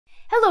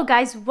Hello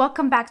guys,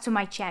 welcome back to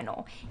my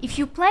channel. If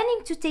you're planning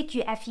to take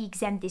your FE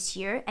exam this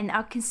year and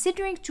are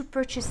considering to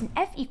purchase an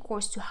FE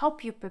course to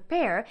help you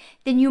prepare,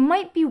 then you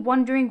might be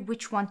wondering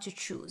which one to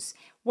choose.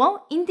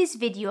 Well, in this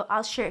video,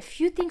 I'll share a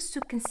few things to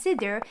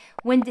consider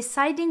when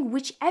deciding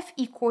which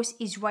FE course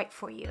is right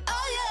for you.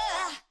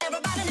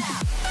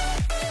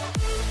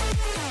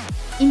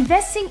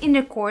 Investing in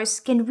a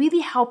course can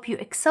really help you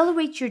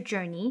accelerate your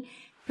journey,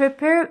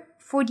 prepare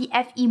for the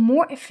FE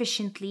more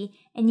efficiently,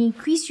 and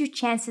increase your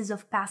chances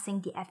of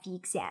passing the FE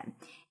exam.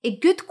 A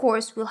good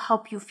course will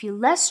help you feel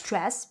less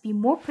stressed, be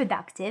more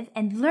productive,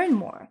 and learn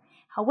more.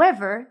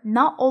 However,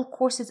 not all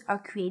courses are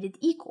created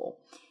equal.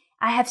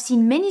 I have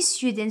seen many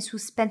students who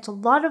spent a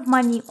lot of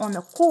money on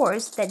a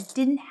course that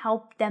didn't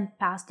help them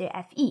pass their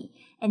FE,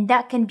 and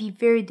that can be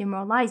very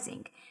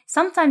demoralizing.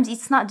 Sometimes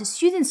it's not the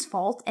student's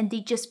fault and they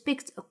just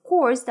picked a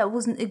course that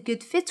wasn't a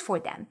good fit for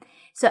them.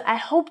 So I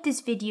hope this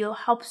video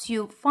helps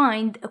you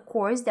find a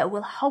course that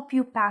will help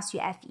you pass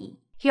your FE.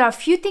 Here are a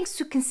few things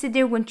to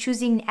consider when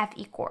choosing an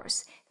FE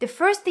course. The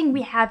first thing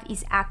we have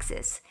is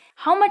access.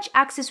 How much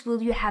access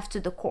will you have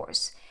to the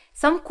course?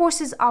 Some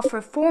courses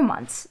offer 4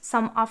 months,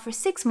 some offer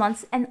 6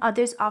 months, and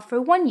others offer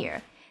 1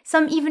 year.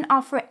 Some even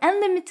offer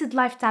unlimited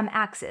lifetime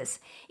access.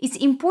 It's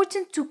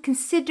important to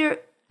consider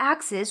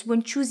access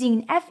when choosing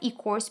an FE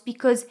course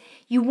because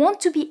you want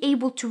to be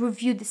able to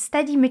review the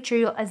study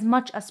material as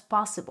much as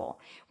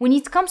possible. When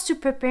it comes to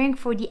preparing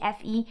for the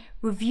FE,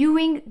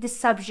 reviewing the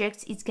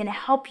subjects is going to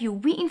help you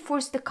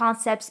reinforce the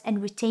concepts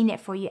and retain it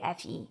for your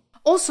FE.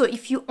 Also,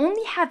 if you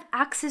only have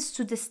access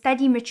to the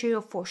study material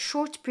for a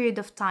short period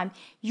of time,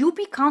 you'll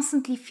be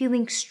constantly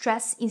feeling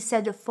stressed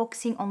instead of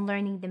focusing on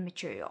learning the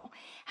material.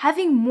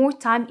 Having more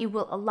time, it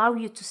will allow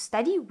you to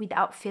study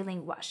without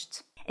feeling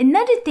rushed.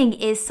 Another thing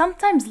is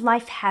sometimes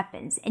life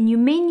happens and you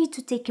may need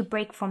to take a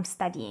break from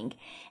studying.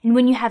 And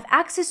when you have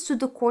access to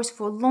the course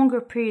for a longer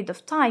period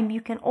of time,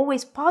 you can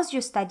always pause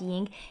your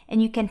studying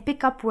and you can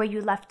pick up where you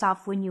left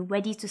off when you're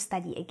ready to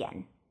study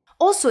again.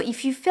 Also,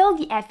 if you fail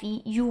the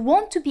FE, you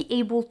want to be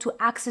able to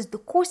access the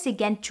course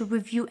again to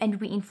review and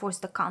reinforce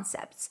the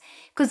concepts.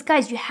 Because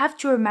guys, you have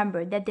to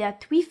remember that there are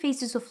 3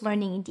 phases of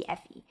learning in the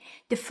FE.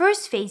 The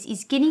first phase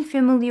is getting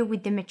familiar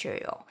with the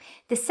material.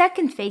 The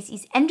second phase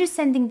is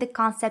understanding the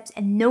concepts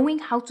and knowing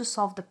how to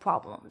solve the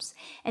problems.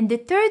 And the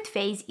third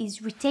phase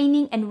is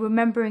retaining and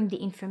remembering the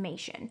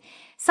information.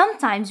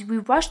 Sometimes we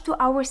rush to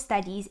our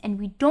studies and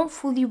we don't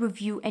fully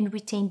review and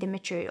retain the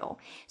material.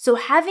 So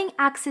having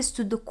access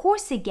to the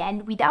course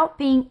again without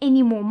paying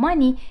any more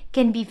money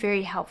can be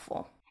very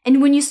helpful.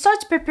 And when you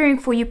start preparing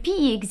for your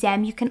PE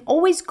exam, you can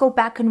always go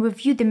back and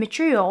review the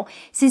material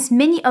since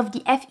many of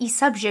the FE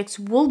subjects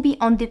will be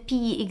on the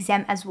PE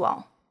exam as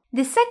well.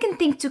 The second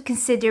thing to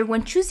consider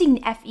when choosing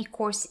an FE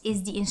course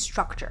is the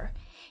instructor.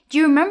 Do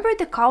you remember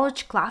the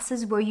college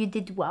classes where you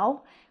did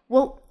well?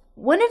 Well,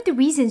 one of the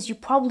reasons you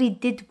probably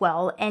did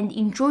well and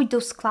enjoyed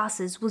those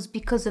classes was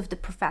because of the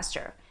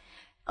professor.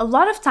 A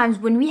lot of times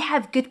when we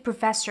have good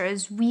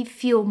professors, we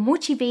feel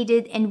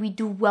motivated and we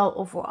do well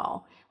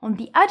overall. On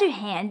the other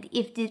hand,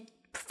 if the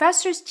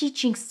professor's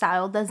teaching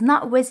style does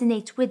not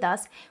resonate with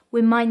us,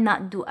 we might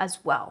not do as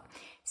well.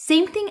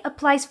 Same thing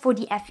applies for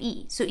the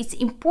FE, so it's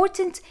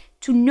important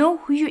to know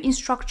who your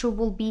instructor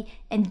will be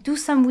and do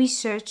some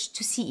research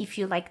to see if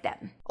you like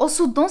them.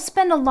 Also, don't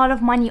spend a lot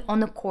of money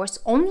on a course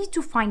only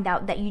to find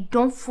out that you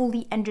don't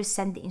fully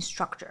understand the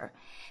instructor.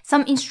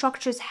 Some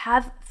instructors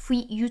have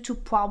free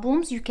YouTube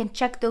problems. You can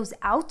check those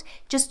out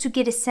just to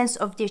get a sense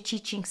of their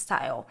teaching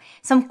style.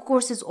 Some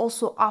courses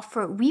also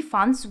offer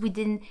refunds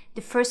within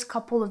the first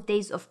couple of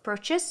days of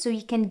purchase, so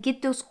you can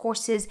get those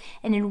courses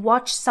and then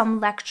watch some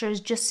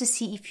lectures just to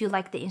see if you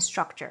like the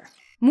instructor.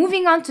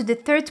 Moving on to the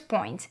third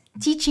point,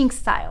 teaching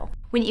style.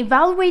 When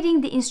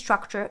evaluating the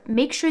instructor,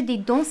 make sure they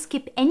don't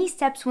skip any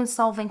steps when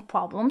solving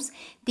problems.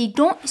 They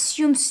don't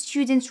assume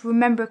students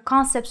remember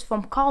concepts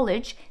from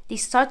college. They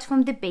start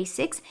from the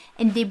basics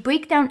and they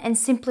break down and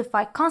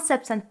simplify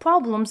concepts and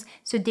problems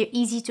so they're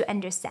easy to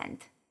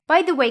understand.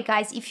 By the way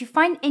guys, if you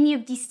find any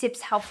of these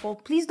tips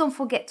helpful, please don't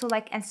forget to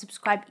like and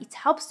subscribe. It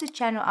helps the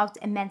channel out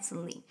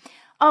immensely.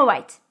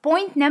 Alright,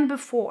 point number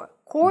 4,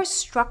 course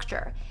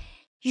structure.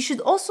 You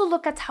should also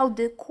look at how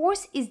the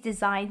course is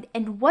designed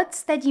and what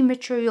study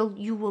material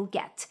you will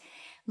get.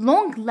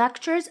 Long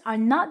lectures are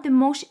not the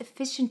most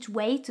efficient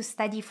way to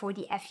study for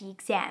the FE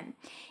exam.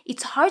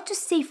 It's hard to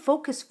stay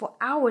focused for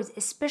hours,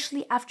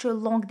 especially after a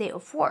long day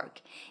of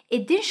work.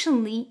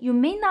 Additionally, you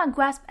may not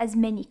grasp as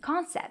many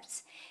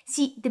concepts.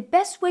 See, the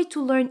best way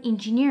to learn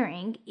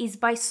engineering is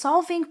by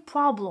solving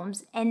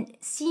problems and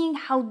seeing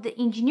how the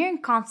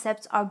engineering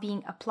concepts are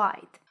being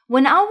applied.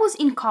 When I was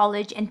in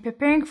college and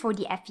preparing for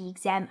the FE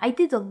exam, I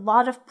did a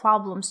lot of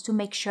problems to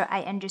make sure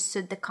I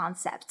understood the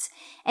concepts.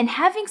 And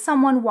having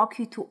someone walk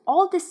you through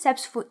all the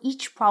steps for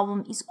each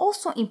problem is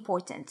also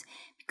important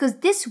because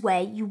this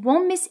way you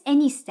won't miss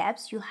any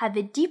steps, you'll have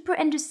a deeper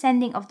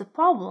understanding of the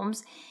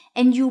problems,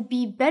 and you'll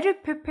be better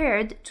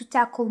prepared to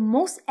tackle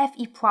most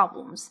FE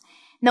problems.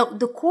 Now,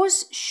 the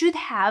course should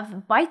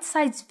have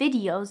bite-sized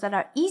videos that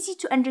are easy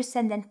to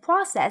understand and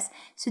process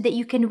so that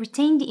you can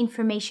retain the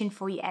information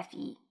for your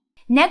FE.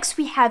 Next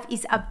we have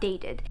is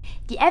updated.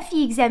 The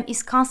FE exam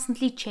is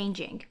constantly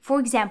changing. For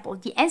example,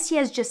 the NC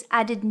has just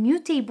added new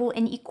table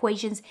and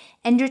equations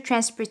under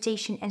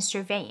transportation and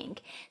surveying.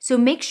 So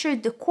make sure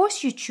the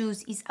course you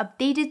choose is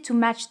updated to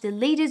match the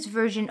latest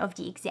version of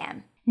the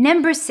exam.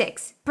 Number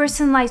 6,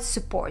 personalized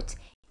support.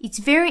 It's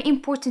very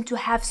important to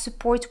have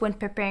support when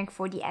preparing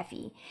for the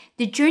FE.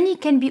 The journey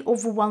can be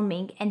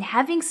overwhelming and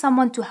having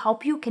someone to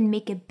help you can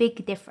make a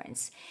big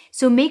difference.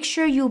 So make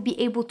sure you'll be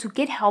able to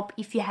get help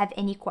if you have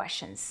any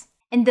questions.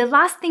 And the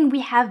last thing we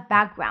have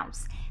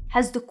backgrounds.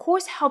 Has the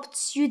course helped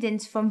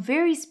students from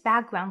various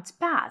backgrounds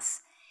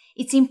pass?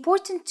 It's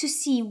important to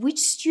see which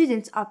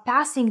students are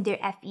passing their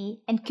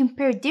FE and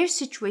compare their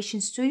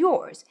situations to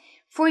yours.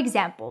 For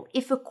example,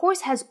 if a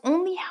course has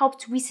only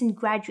helped recent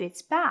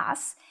graduates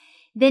pass,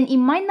 then it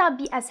might not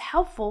be as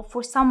helpful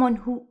for someone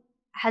who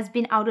has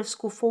been out of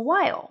school for a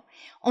while.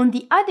 On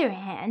the other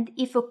hand,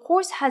 if a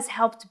course has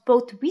helped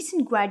both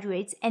recent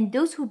graduates and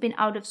those who've been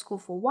out of school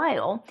for a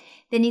while,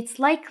 then it's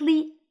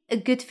likely a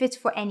good fit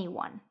for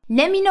anyone.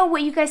 Let me know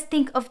what you guys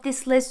think of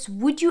this list.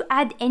 Would you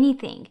add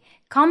anything?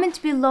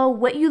 Comment below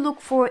what you look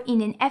for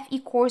in an FE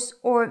course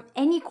or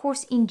any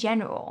course in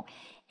general.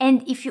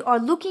 And if you are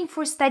looking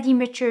for study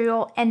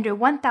material under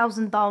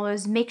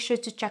 $1,000, make sure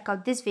to check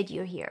out this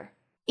video here.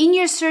 In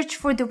your search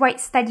for the right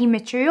study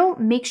material,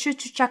 make sure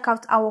to check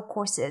out our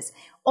courses.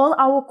 All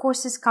our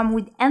courses come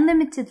with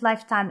unlimited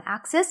lifetime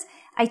access.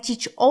 I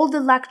teach all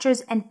the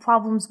lectures and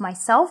problems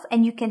myself,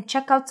 and you can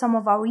check out some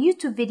of our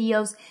YouTube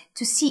videos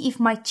to see if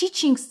my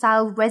teaching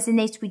style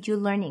resonates with your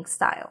learning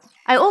style.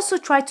 I also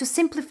try to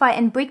simplify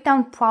and break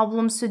down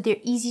problems so they're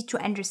easy to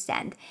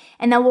understand.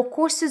 And our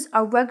courses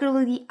are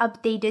regularly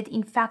updated.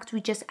 In fact,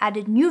 we just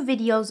added new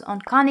videos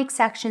on conic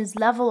sections,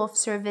 level of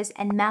service,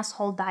 and mass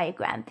hall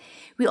diagram.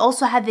 We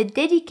also have a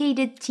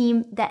dedicated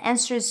team that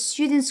answers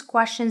students'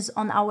 questions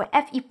on our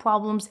FE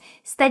problems,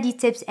 study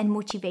tips, and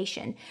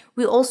motivation.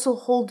 We also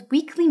hold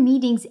weekly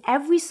meetings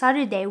every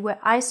Saturday where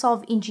I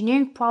solve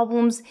engineering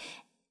problems,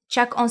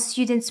 check on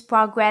students'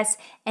 progress,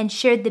 and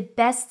share the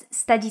best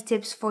study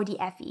tips for the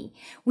FE.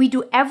 We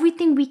do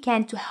everything we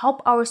can to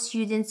help our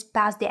students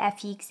pass the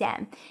FE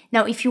exam.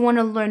 Now, if you want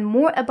to learn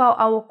more about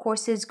our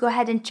courses, go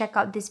ahead and check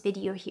out this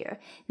video here.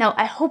 Now,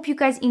 I hope you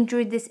guys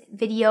enjoyed this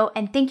video,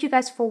 and thank you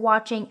guys for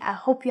watching. I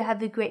hope you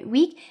have a great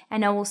week,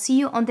 and I will see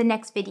you on the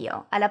next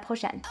video. À la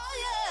prochaine.